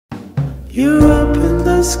You're up in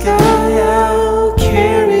the sky, I'll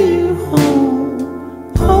carry you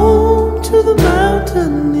home, home to the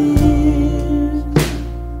mountaineers.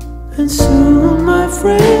 And soon, my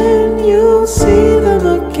friend, you'll see them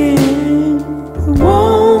again, the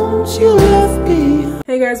ones you left behind.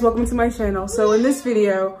 Hey guys, welcome to my channel. So in this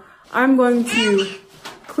video, I'm going to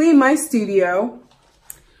clean my studio.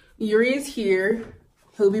 Yuri is here.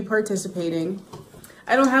 He'll be participating.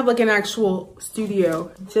 I don't have like an actual studio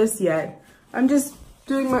just yet. I'm just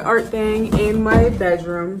doing my art thing in my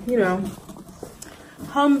bedroom, you know,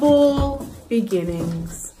 humble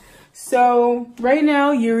beginnings. So right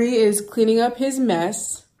now, Yuri is cleaning up his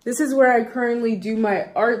mess. This is where I currently do my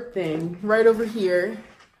art thing, right over here.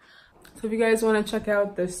 So if you guys want to check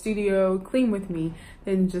out the studio clean with me,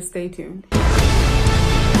 then just stay tuned.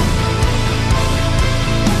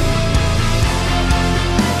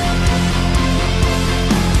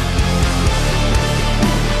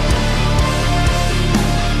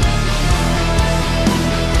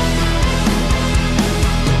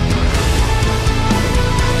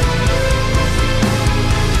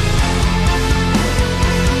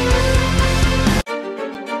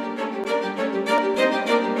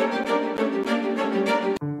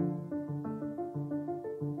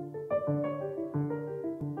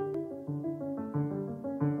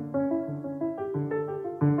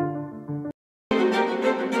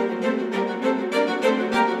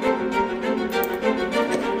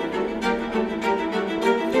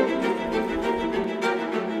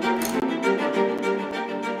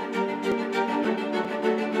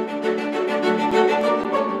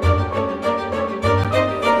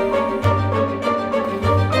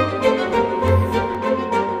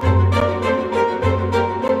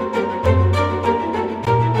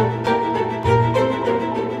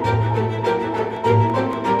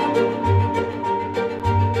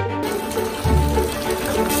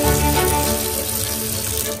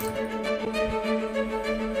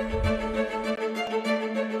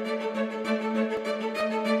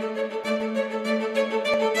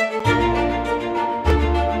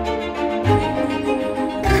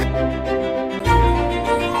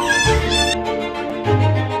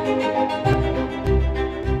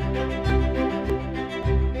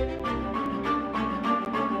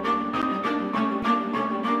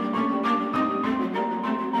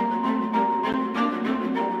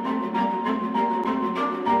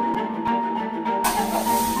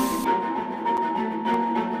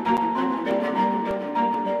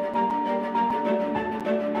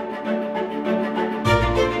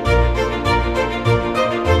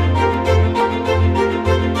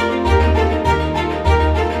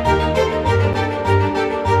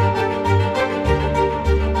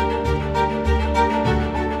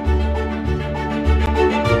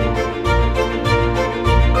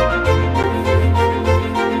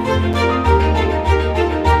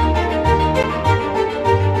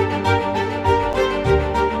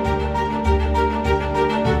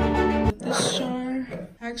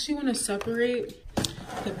 I actually want to separate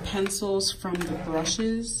the pencils from the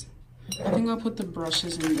brushes. I think I'll put the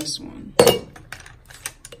brushes in this one.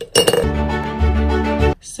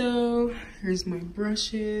 So here's my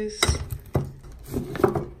brushes.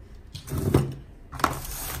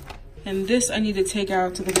 And this I need to take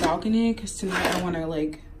out to the balcony because tonight I want to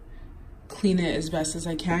like clean it as best as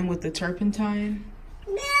I can with the turpentine.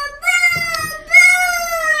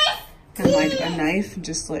 And like a knife,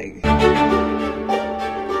 just like.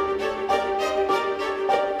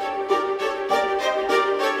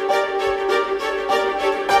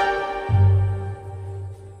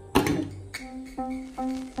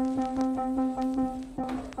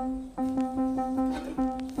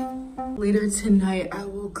 Later tonight, I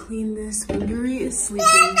will clean this when Yuri is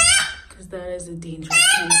sleeping, because that is a dangerous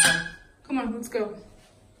thing. So, come on, let's go.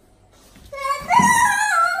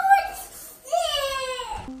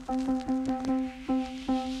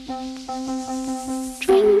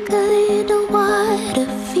 Drink a little water,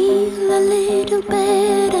 feel a little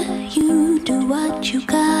better. You do what you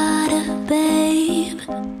gotta, babe.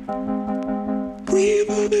 Breathe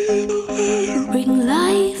a little air. Bring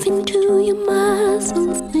life into your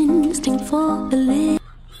muscles, instinct for a living.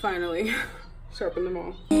 Finally, sharpen them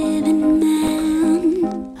all. Man.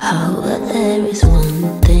 Oh, but there is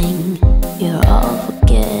one thing you're all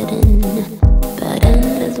forgetting. But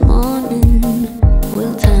endless morning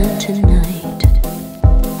will turn to night.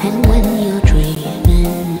 And when you're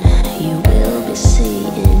dreaming, you will be seeing.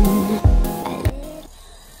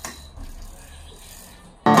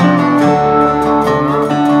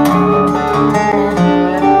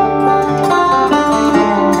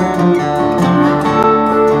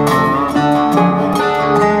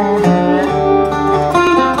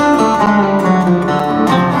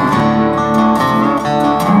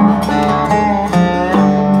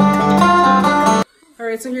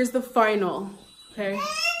 final, okay?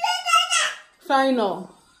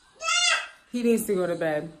 Final. He needs to go to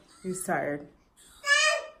bed. He's tired.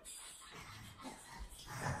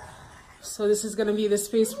 So this is gonna be the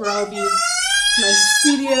space where I'll be my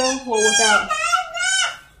studio, well,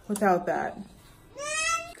 without that.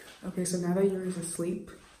 Okay, so now that Yuri's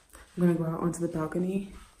asleep, I'm gonna go out onto the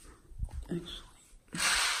balcony. Actually,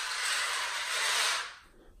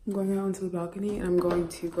 I'm going out onto the balcony and I'm going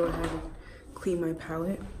to go ahead and clean my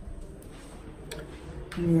palette.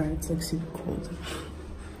 Yeah, it's like super cold.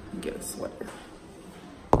 Get a sweater.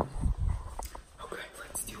 Okay,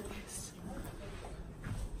 let's do this.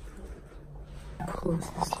 Close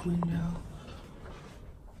this window.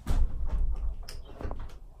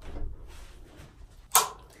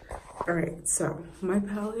 All right, so my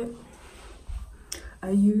palette, I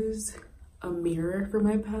use a mirror for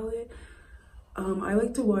my palette. I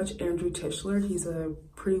like to watch Andrew Tischler. He's a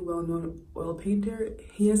pretty well-known oil painter.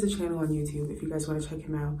 He has a channel on YouTube if you guys want to check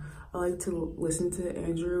him out. I like to listen to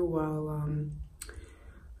Andrew while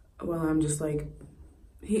I'm just like,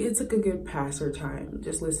 it's like a good passer time,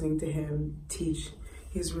 just listening to him teach.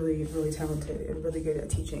 He's really, really talented and really good at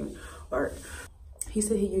teaching art. He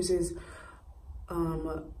said he uses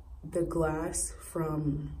the glass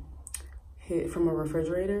from a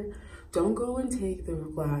refrigerator. Don't go and take the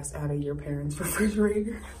glass out of your parents'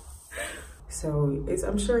 refrigerator. So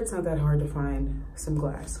I'm sure it's not that hard to find some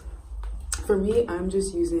glass. For me, I'm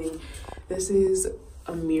just using, this is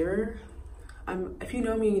a mirror. If you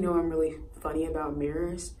know me, you know I'm really funny about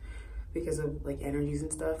mirrors because of like energies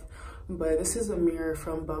and stuff. But this is a mirror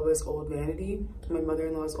from Bubba's old vanity, my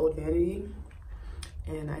mother-in-law's old vanity.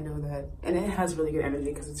 And I know that, and it has really good energy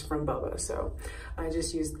because it's from Bubba. So I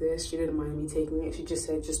just used this. She didn't mind me taking it. She just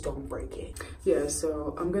said, just don't break it. Yeah,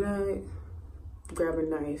 so I'm gonna grab a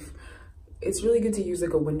knife. It's really good to use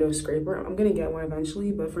like a window scraper. I'm gonna get one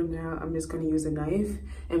eventually, but for now, I'm just gonna use a knife.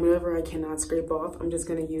 And whatever I cannot scrape off, I'm just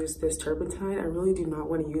gonna use this turpentine. I really do not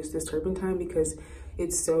want to use this turpentine because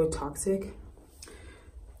it's so toxic.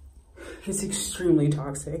 It's extremely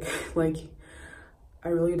toxic. Like, I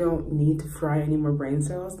really don't need to fry any more brain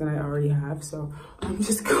cells than I already have. So I'm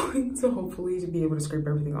just going to hopefully be able to scrape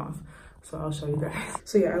everything off. So I'll show you guys.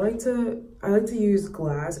 So yeah, I like to use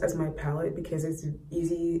glass as my palette because it's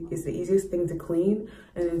easy. It's the easiest thing to clean,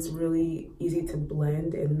 and it's really easy to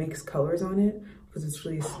blend and mix colors on it because it's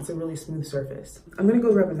a really smooth surface. I'm gonna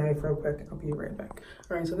go grab a knife real quick. I'll be right back.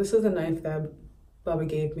 All right, so this is a knife that Bubba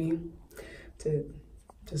gave me to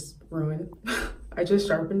just ruin. I just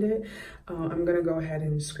sharpened it. I'm gonna go ahead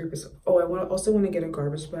and scrape this. Oh, I also want to get a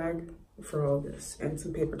garbage bag for all this and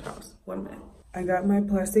some paper towels. 1 minute. I got my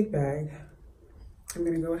plastic bag. I'm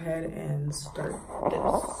gonna go ahead and start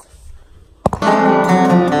this.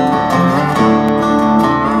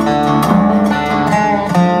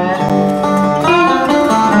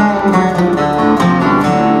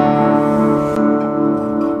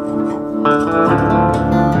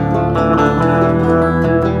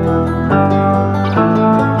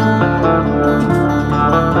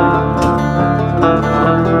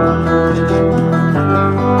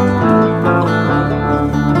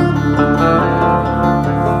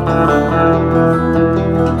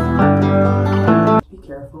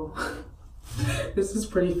 This is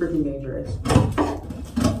pretty freaking dangerous.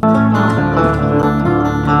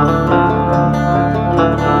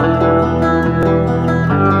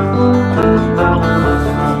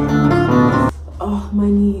 Oh, my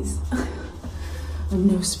knees. I'm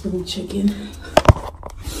no spring chicken.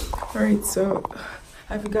 All right, so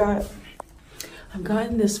I've gotten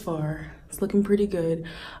this far. It's looking pretty good.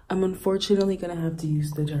 I'm unfortunately gonna have to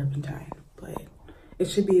use the turpentine, but it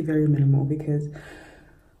should be very minimal because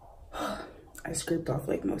I scraped off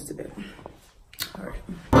like most of it. All right.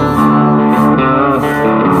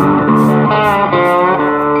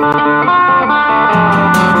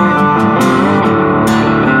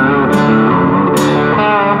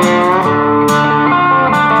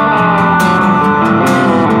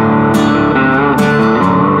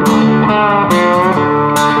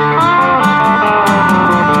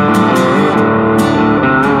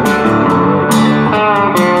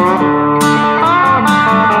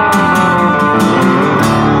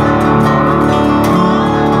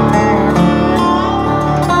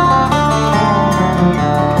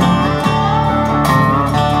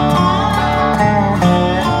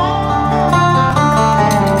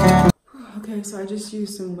 So I just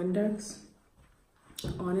used some Windex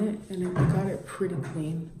on it and I got it pretty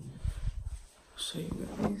clean. I'll show you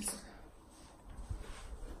guys.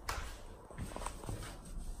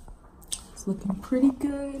 It's looking pretty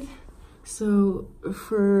good. So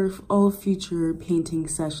for all future painting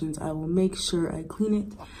sessions, I will make sure I clean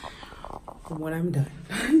it when I'm done.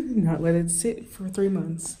 Not let it sit for 3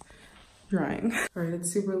 months drying. All right,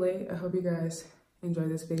 it's super late. I hope you guys enjoyed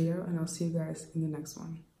this video, and I'll see you guys in the next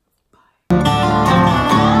one.